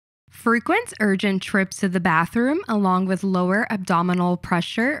Frequent urgent trips to the bathroom, along with lower abdominal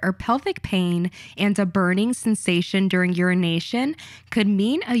pressure or pelvic pain and a burning sensation during urination, could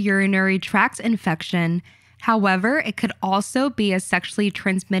mean a urinary tract infection. However, it could also be a sexually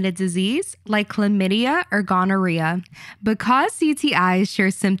transmitted disease like chlamydia or gonorrhea. Because UTIs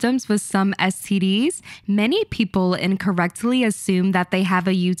share symptoms with some STDs, many people incorrectly assume that they have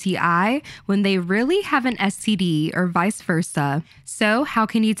a UTI when they really have an STD or vice versa. So, how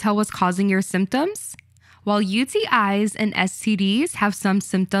can you tell what's causing your symptoms? While UTIs and STDs have some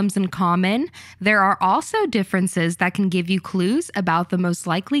symptoms in common, there are also differences that can give you clues about the most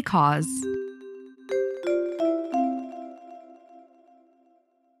likely cause.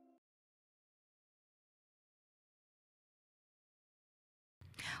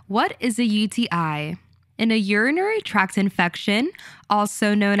 What is a UTI? In a urinary tract infection,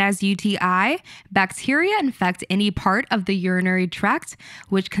 also known as UTI, bacteria infect any part of the urinary tract,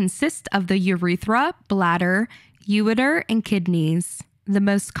 which consists of the urethra, bladder, ureter, and kidneys. The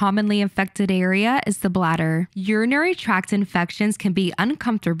most commonly infected area is the bladder. Urinary tract infections can be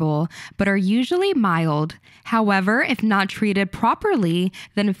uncomfortable, but are usually mild. However, if not treated properly,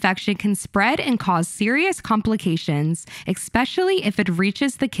 the infection can spread and cause serious complications, especially if it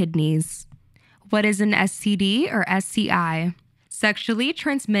reaches the kidneys. What is an STD or STI? Sexually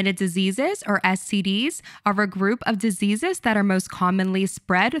transmitted diseases, or STDs, are a group of diseases that are most commonly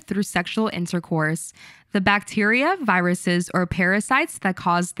spread through sexual intercourse. The bacteria, viruses, or parasites that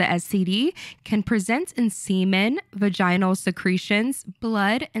cause the STD can present in semen, vaginal secretions,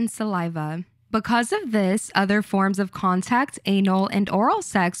 blood, and saliva. Because of this, other forms of contact, anal and oral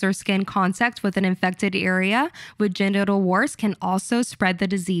sex or skin contact with an infected area with genital warts can also spread the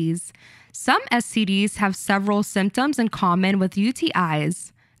disease. Some STDs have several symptoms in common with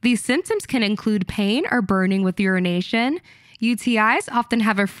UTIs. These symptoms can include pain or burning with urination. UTIs often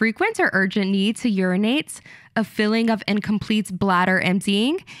have a frequent or urgent need to urinate, a feeling of incomplete bladder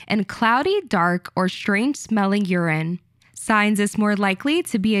emptying, and cloudy, dark, or strange-smelling urine. Signs is more likely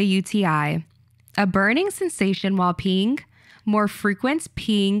to be a UTI. A burning sensation while peeing, more frequent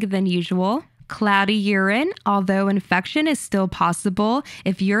peeing than usual, cloudy urine, although infection is still possible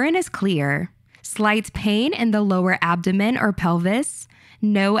if urine is clear, slight pain in the lower abdomen or pelvis,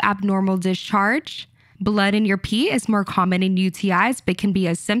 no abnormal discharge. Blood in your pee is more common in UTIs but can be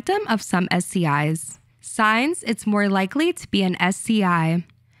a symptom of some STIs. Signs, it's more likely to be an STI.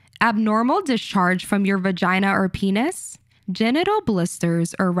 Abnormal discharge from your vagina or penis, genital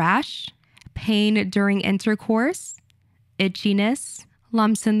blisters or rash, pain during intercourse, itchiness,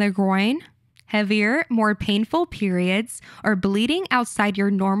 lumps in the groin, heavier, more painful periods, or bleeding outside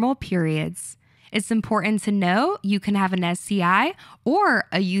your normal periods. It's important to know you can have an STI or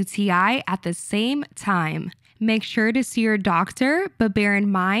a UTI at the same time. Make sure to see your doctor, but bear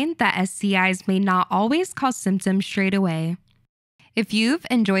in mind that STIs may not always cause symptoms straight away. If you've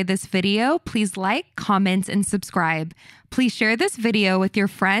enjoyed this video, please like, comment, and subscribe. Please share this video with your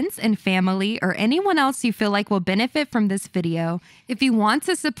friends and family or anyone else you feel like will benefit from this video. If you want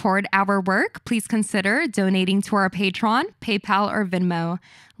to support our work, please consider donating to our Patreon, PayPal, or Venmo.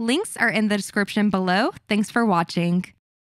 Links are in the description below. Thanks for watching.